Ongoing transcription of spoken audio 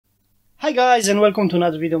Hi guys, and welcome to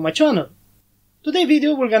another video on my channel. Today's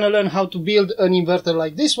video we're gonna learn how to build an inverter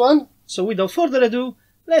like this one. So without further ado,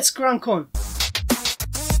 let's crank on.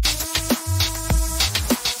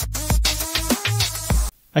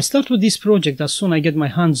 I start with this project as soon as I get my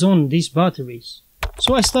hands on these batteries.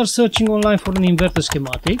 So I start searching online for an inverter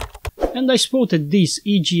schematic, and I spotted this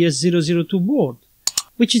egs002 board,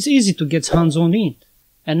 which is easy to get hands on in.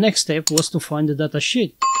 And next step was to find the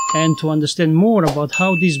datasheet. And to understand more about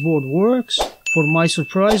how this board works, for my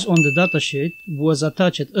surprise on the datasheet was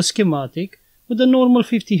attached a schematic with a normal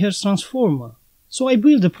 50 Hz transformer. So I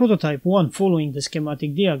built the prototype one following the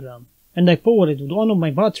schematic diagram, and I powered it with one of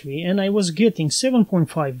my battery, and I was getting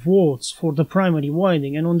 7.5 volts for the primary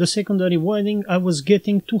winding, and on the secondary winding I was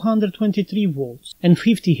getting 223 volts and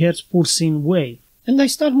 50 Hz per sine wave. And I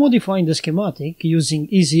start modifying the schematic using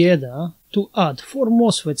egs002 to add 4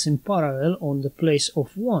 MOSFETs in parallel on the place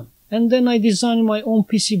of 1. And then I design my own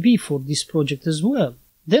PCB for this project as well.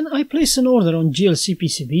 Then I place an order on GLC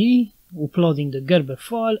PCB, uploading the Gerber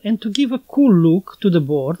file, and to give a cool look to the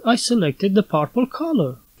board I selected the purple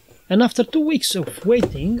color. And after 2 weeks of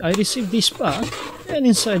waiting I received this pack, and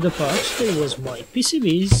inside the pack there was my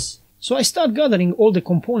PCBs. So I start gathering all the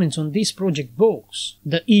components on this project box,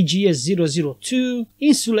 the egs002,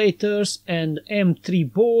 insulators and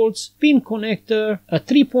M3 bolts, pin connector, a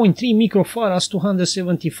 3.3 microfarads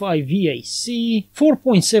 275 VAC,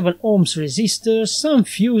 4.7 ohms resistors, some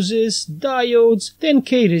fuses, diodes,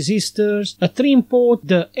 10K resistors, a trim pot,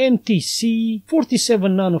 the NTC,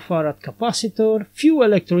 47 nanofarad capacitor, few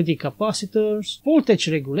electrolytic capacitors, voltage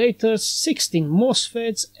regulators, 16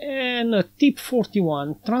 MOSFETs and a tip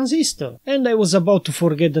 41 transistor. And I was about to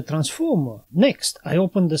forget the transformer. Next, I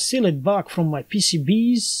opened the sealed bag from my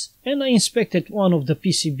PCBs and I inspected one of the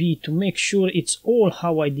PCB to make sure it's all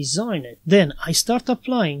how I designed it. Then I start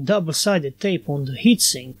applying double-sided tape on the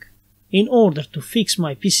heatsink in order to fix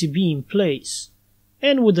my PCB in place.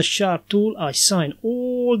 And with a sharp tool I sign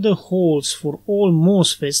all the holes for all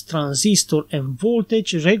MOSFETs, transistor and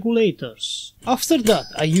voltage regulators. After that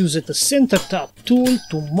I used a center tap tool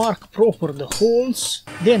to mark proper the holes.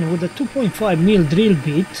 Then with a 2.5mm drill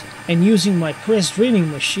bit and using my press drilling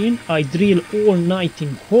machine I drill all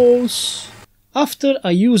 19 holes. After I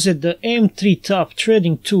used the M3 tap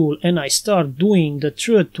threading tool and I start doing the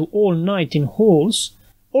thread to all 19 holes,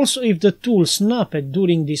 also if the tool snapped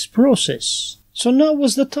during this process. So now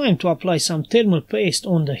was the time to apply some thermal paste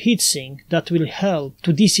on the heatsink that will help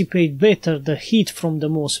to dissipate better the heat from the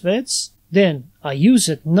MOSFETs. Then I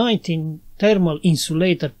used 19 thermal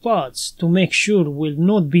insulator pads to make sure will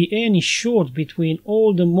not be any short between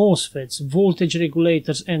all the MOSFETs, voltage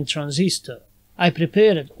regulators and transistor. I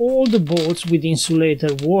prepared all the bolts with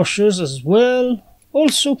insulator washers as well.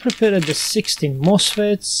 Also prepared the 16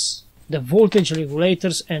 MOSFETs, the voltage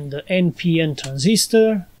regulators and the NPN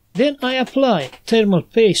transistor. Then I apply thermal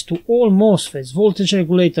paste to all MOSFETs, voltage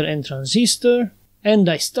regulator and transistor, and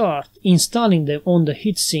I start installing them on the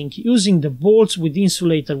heatsink using the bolts with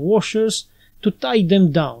insulator washers to tie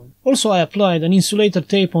them down. Also I applied an insulator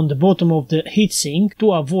tape on the bottom of the heatsink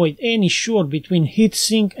to avoid any short between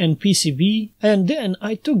heatsink and PCB, and then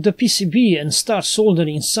I took the PCB and start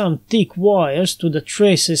soldering some thick wires to the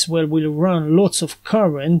traces where we'll run lots of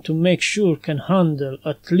current to make sure can handle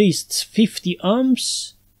at least 50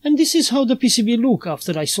 amps. And this is how the PCB look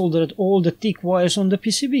after I soldered all the thick wires on the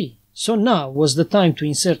PCB. So now was the time to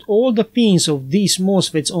insert all the pins of these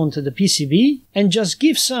MOSFETs onto the PCB and just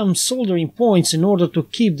give some soldering points in order to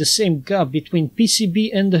keep the same gap between PCB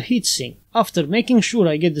and the heatsink. After making sure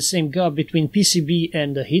I get the same gap between PCB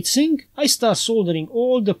and the heatsink, I start soldering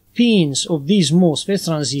all the pins of these MOSFET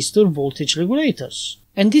transistor voltage regulators.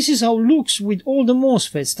 And this is how it looks with all the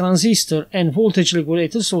MOSFETs, transistor and voltage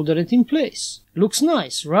regulators soldered in place. Looks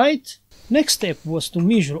nice, right? Next step was to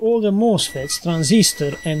measure all the MOSFETs,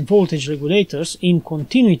 transistor and voltage regulators in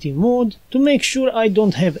continuity mode to make sure I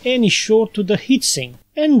don't have any short to the heatsink.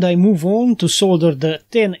 And I move on to solder the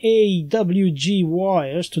 10A WG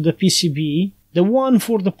wires to the PCB, the one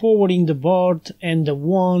for the powering the board and the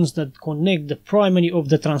ones that connect the primary of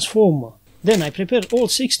the transformer. Then I prepare all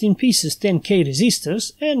 16 pieces 10K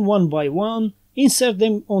resistors and one by one insert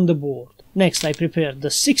them on the board. Next I prepare the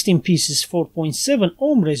 16 pieces 4.7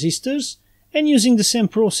 ohm resistors and using the same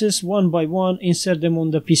process one by one insert them on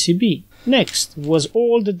the PCB. Next was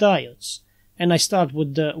all the diodes, and I start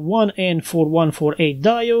with the 1N4148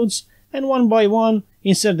 diodes and one by one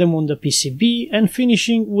insert them on the PCB and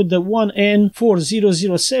finishing with the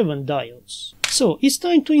 1N4007 diodes. So it's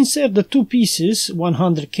time to insert the 2 pieces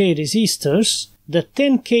 100K resistors, the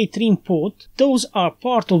 10K trim pot, those are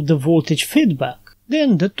part of the voltage feedback.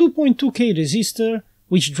 Then the 2.2K resistor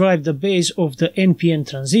which drive the base of the NPN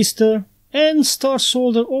transistor, and start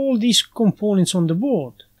solder all these components on the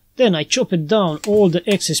board. Then I chopped down all the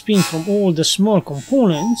excess pin from all the small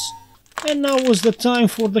components, and now was the time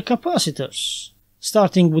for the capacitors.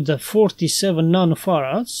 Starting with the 47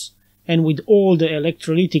 nanofarads, and with all the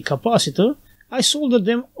electrolytic capacitor, I soldered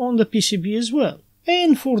them on the PCB as well.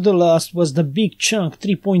 And for the last was the big chunk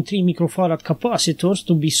 3.3 microfarad capacitors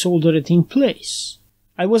to be soldered in place.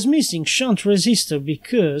 I was missing shunt resistor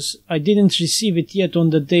because I didn't receive it yet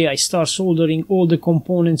on the day I start soldering all the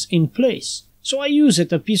components in place. So I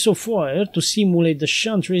used a piece of wire to simulate the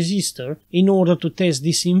shunt resistor in order to test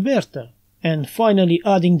this inverter. And finally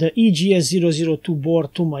adding the egs002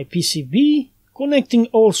 board to my PCB, connecting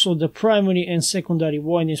also the primary and secondary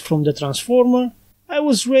windings from the transformer, I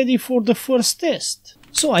was ready for the first test.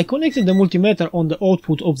 So I connected the multimeter on the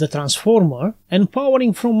output of the transformer, and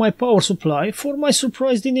powering from my power supply for my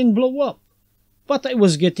surprise didn't blow up. But I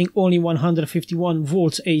was getting only 151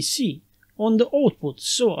 volts AC on the output,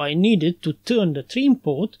 so I needed to turn the trim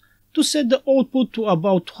pot to set the output to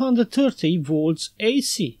about 230 volts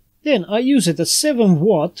AC. Then I used a 7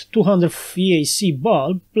 watt 200 VAC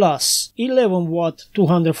bulb plus 11 watt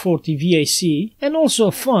 240 VAC, and also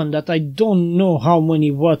a fan that I don't know how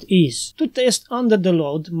many watt is, to test under the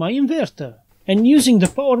load my inverter. And using the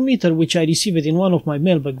power meter which I received in one of my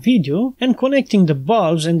mailbag video, and connecting the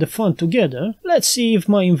bulbs and the fan together, let's see if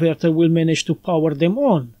my inverter will manage to power them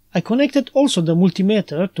on. I connected also the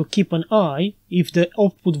multimeter to keep an eye if the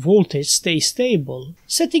output voltage stays stable,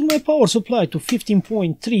 setting my power supply to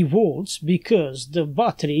 15.3 volts because the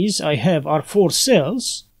batteries I have are 4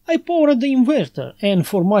 cells. I powered the inverter, and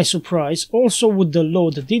for my surprise also with the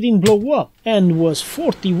load didn't blow up and was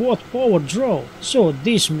 40 watt power draw, so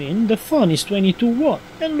this means the fan is 22 watt,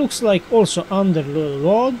 and looks like also under the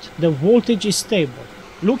load the voltage is stable.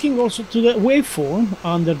 Looking also to the waveform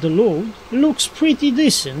under the load, looks pretty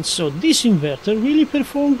decent, so this inverter really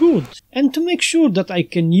performed good. And to make sure that I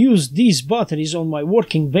can use these batteries on my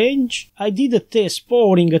working bench, I did a test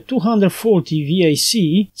powering a 240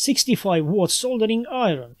 VAC 65 watt soldering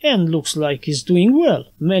iron, and looks like it's doing well,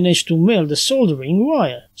 managed to melt the soldering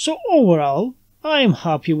wire. So overall, I am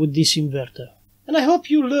happy with this inverter. And I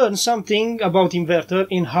hope you learned something about inverter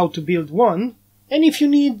and how to build one. And if you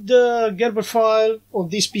need the Gerber file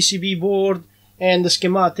of this PCB board and the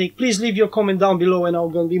schematic, please leave your comment down below, and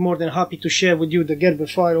I'm going to be more than happy to share with you the Gerber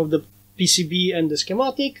file of the PCB and the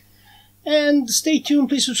schematic. And stay tuned,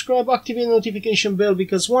 please subscribe, activate the notification bell,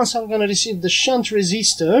 because once I'm going to receive the shunt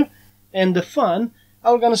resistor and the fan,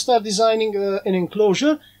 I'm going to start designing an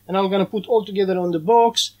enclosure, and I'm going to put all together on the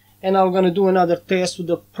box, and I'm going to do another test with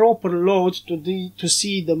the proper load to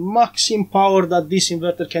see the maximum power that this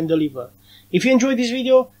inverter can deliver. If you enjoyed this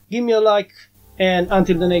video, give me a like, and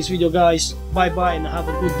until the next video guys, bye bye and have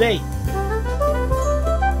a good day.